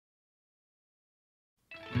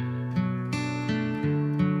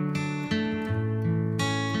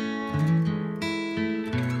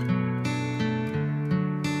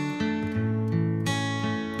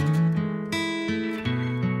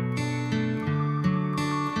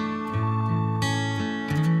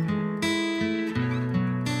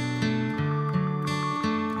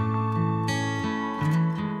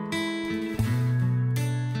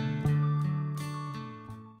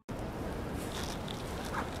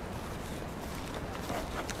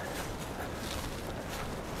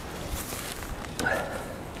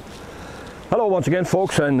Hello once again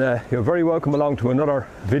folks, and you're very welcome along to another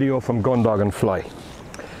video from Gundog and Fly.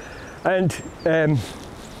 And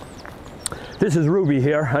this is Ruby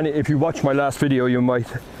here, and if you watched my last video you might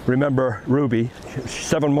remember Ruby. She's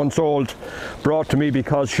 7 months old, brought to me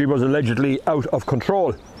because she was allegedly out of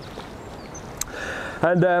control.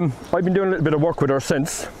 And I've been doing a little bit of work with her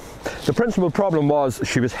since. The principal problem was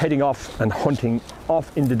she was heading off and hunting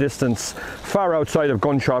off in the distance, far outside of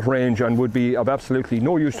gunshot range, and would be of absolutely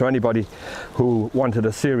no use to anybody who wanted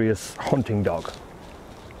a serious hunting dog.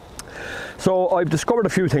 So I've discovered a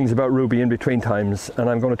few things about Ruby in between times, and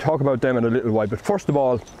I'm going to talk about them in a little while. But first of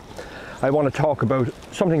all, I want to talk about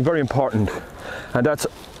something very important, and that's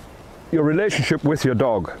your relationship with your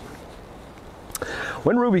dog.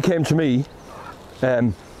 When Ruby came to me,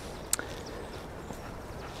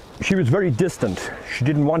 she was very distant. She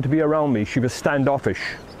didn't want to be around me. She was standoffish.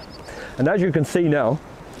 And as you can see now,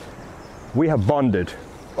 we have bonded.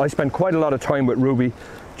 I spent quite a lot of time with Ruby,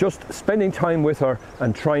 just spending time with her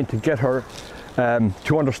and trying to get her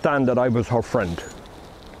to understand that I was her friend.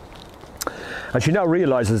 And she now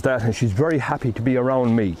realizes that, and she's very happy to be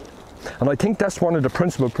around me. And I think that's one of the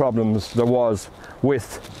principal problems there was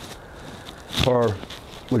with her,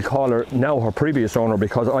 we'll call her now her previous owner,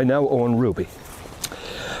 because I now own Ruby.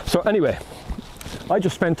 So anyway, I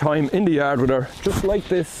just spent time in the yard with her, just like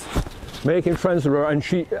this, making friends with her, and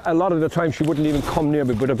a lot of the time she wouldn't even come near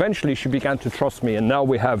me, but eventually she began to trust me, and now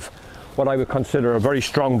we have what I would consider a very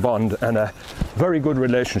strong bond and a very good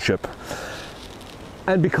relationship.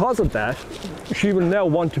 And because of that, she will now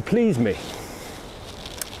want to please me.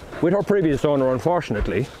 With her previous owner,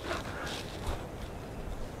 unfortunately,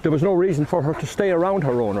 there was no reason for her to stay around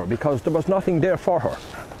her owner because there was nothing there for her.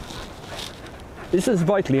 This is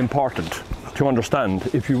vitally important to understand.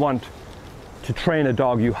 If you want to train a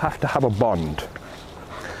dog, you have to have a bond.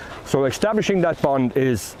 So establishing that bond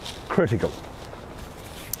is critical.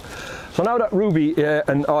 So now that Ruby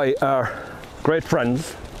and I are great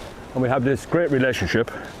friends and we have this great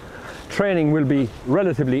relationship, training will be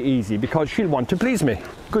relatively easy because she'll want to please me.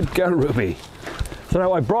 Good girl, Ruby. So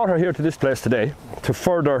now I brought her here to this place today to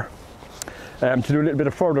further, to do a little bit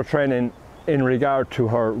of further training in regard to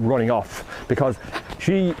her running off, because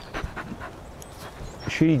she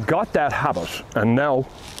got that habit, and now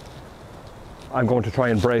I'm going to try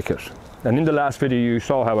and break it. And in the last video you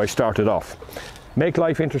saw how I started off. Make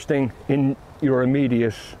life interesting in your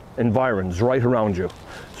immediate environs right around you,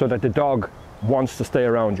 so that the dog wants to stay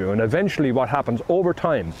around you. And eventually what happens over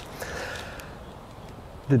time,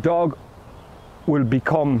 the dog will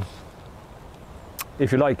become,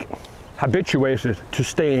 if you like, habituated to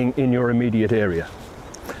staying in your immediate area,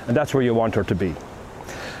 and that's where you want her to be.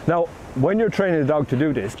 Now, when you're training a dog to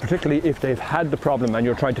do this, particularly if they've had the problem and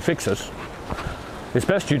you're trying to fix it, it's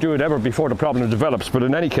best you do it ever before the problem develops. But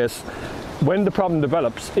in any case, when the problem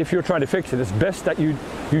develops, if you're trying to fix it, it's best that you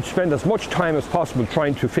spend as much time as possible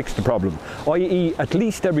trying to fix the problem, i.e. at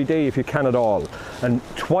least every day if you can at all, and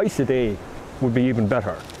twice a day would be even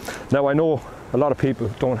better. Now, I know a lot of people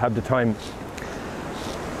don't have the time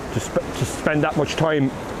to spend that much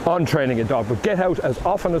time on training a dog, but get out as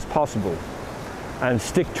often as possible and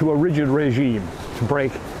stick to a rigid regime to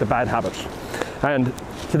break the bad habits. And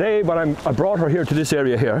today I brought her here to this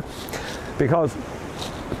area here because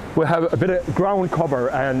we have a bit of ground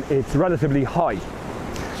cover and it's relatively high.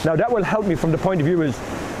 Now that will help me from the point of view is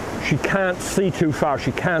she can't see too far,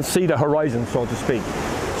 she can't see the horizon, so to speak.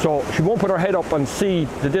 So she won't put her head up and see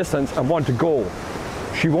the distance and want to go.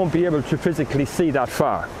 She won't be able to physically see that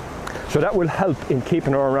far. So that will help in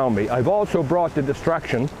keeping her around me. I've also brought the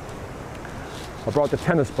distraction. I brought the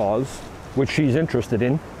tennis balls, which she's interested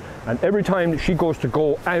in. And every time she goes to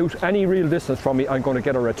go out any real distance from me, I'm going to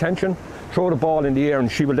get her attention, throw the ball in the air,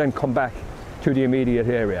 and she will then come back to the immediate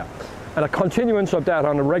area. And a continuance of that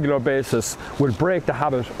on a regular basis will break the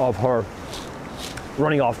habit of her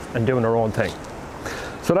running off and doing her own thing.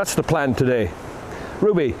 So that's the plan today.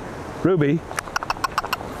 Ruby,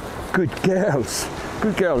 good girls.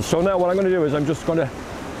 Good girls. So now what I'm going to do is I'm just going to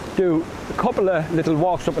do a couple of little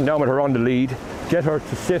walks up and down with her on the lead, get her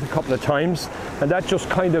to sit a couple of times, and that just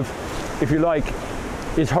kind of, if you like,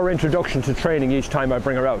 is her introduction to training each time I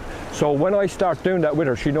bring her out. So when I start doing that with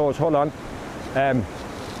her, she knows, hold on,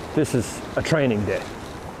 this is a training day.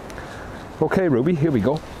 Okay, Ruby, here we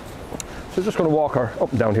go. So just going to walk her up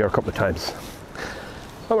and down here a couple of times.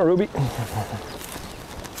 Come on, Ruby.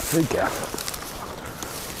 Good girl.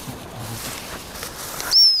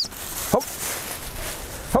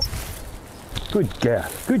 Good girl,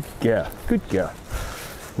 good girl, good girl.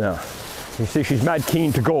 Now, you see she's mad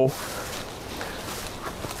keen to go.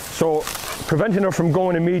 So preventing her from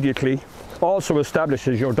going immediately also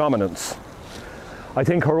establishes your dominance. I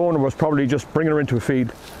think her owner was probably just bringing her into a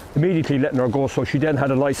field, immediately letting her go, so she then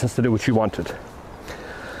had a license to do what she wanted.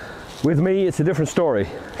 With me, it's a different story.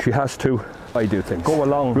 She has to, I do think, go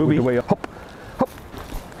along Ruby, with the way up. Hop, hop,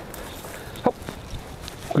 hop.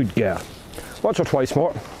 Good girl. Once or twice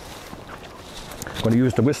more. I'm going to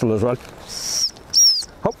use the whistle as well.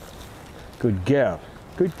 Hop. Good girl.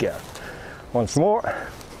 Good girl. Once more.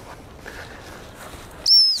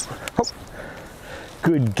 Hop.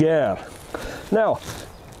 Good girl. Now,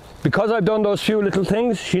 because I've done those few little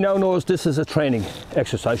things, she now knows this is a training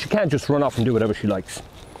exercise. She can't just run off and do whatever she likes.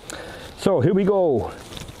 So here we go.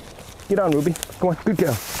 Get on, Ruby. Go on. Good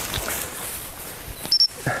girl.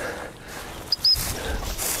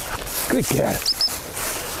 Good girl.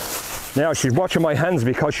 Now she's watching my hands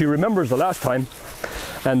because she remembers the last time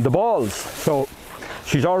and the balls. So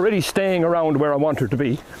she's already staying around where I want her to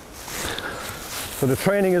be. So the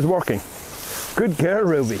training is working. Good girl,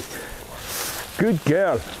 Ruby. Good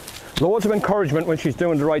girl. Loads of encouragement when she's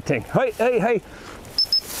doing the right thing. Hey, hey, hey.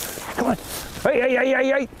 Come on. Hey, hey, hey, hey,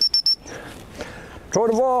 hey. Throw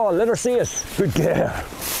the ball. Let her see it. Good girl.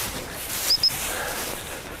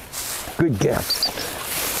 Good girl.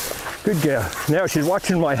 Good girl. Now she's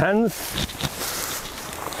watching my hands.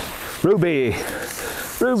 Ruby.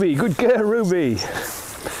 Ruby. Good girl, Ruby.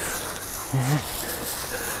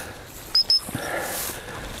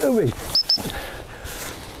 Ruby.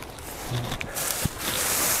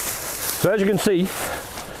 So as you can see,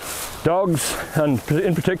 dogs, and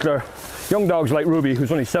in particular young dogs like Ruby,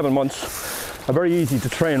 who's only 7 months, are very easy to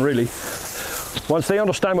train really. Once they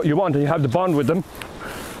understand what you want and you have the bond with them.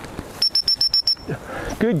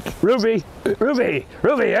 Good, Ruby, Ruby,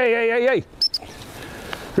 Ruby, hey, hey, hey, hey.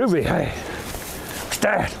 Ruby, hey. What's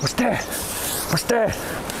that? What's that? What's that?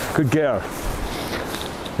 Good girl.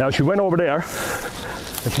 Now she went over there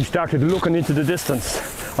and she started looking into the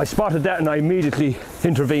distance. I spotted that and I immediately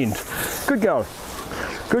intervened. Good girl.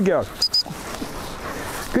 Good girl.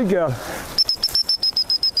 Good girl.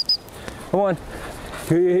 Come on.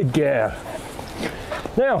 Good girl.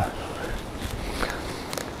 Now,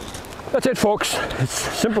 that's it, folks. It's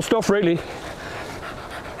simple stuff, really.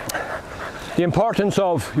 The importance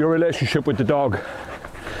of your relationship with the dog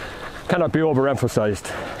cannot be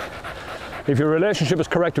overemphasized. If your relationship is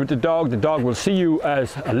correct with the dog will see you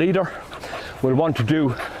as a leader, will want to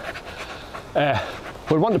do,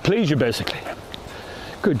 will want to please you basically.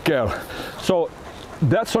 Good girl. So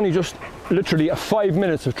that's only just literally 5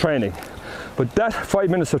 minutes of training. But that 5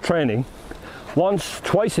 minutes of training, once,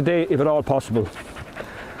 twice a day, if at all possible,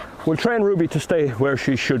 will train Ruby to stay where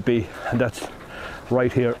she should be, and that's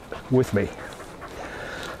right here with me.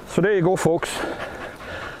 So there you go, folks.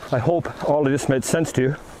 I hope all of this made sense to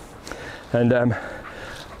you, and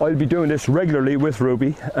I'll be doing this regularly with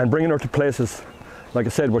Ruby and bringing her to places, like I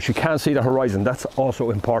said, where she can't see the horizon. That's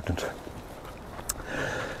also important.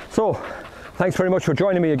 So thanks very much for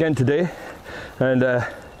joining me again today, and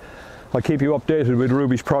I'll keep you updated with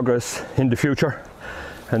Ruby's progress in the future,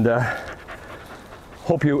 and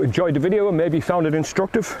hope you enjoyed the video and maybe found it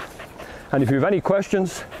instructive. And if you have any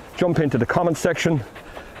questions, jump into the comment section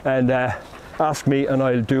and ask me, and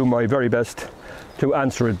I'll do my very best to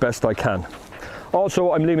answer it best I can.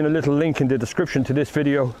 Also, I'm leaving a little link in the description to this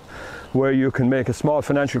video where you can make a small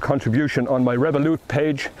financial contribution on my Revolut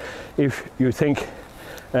page if you think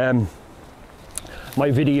my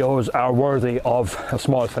videos are worthy of a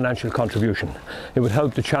small financial contribution. It would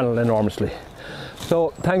help the channel enormously.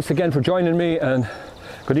 So thanks again for joining me, and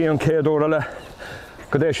good evening, Dorala.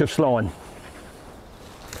 Good day, Chef Sloan.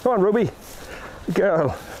 Come on, Ruby.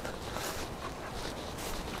 Girl.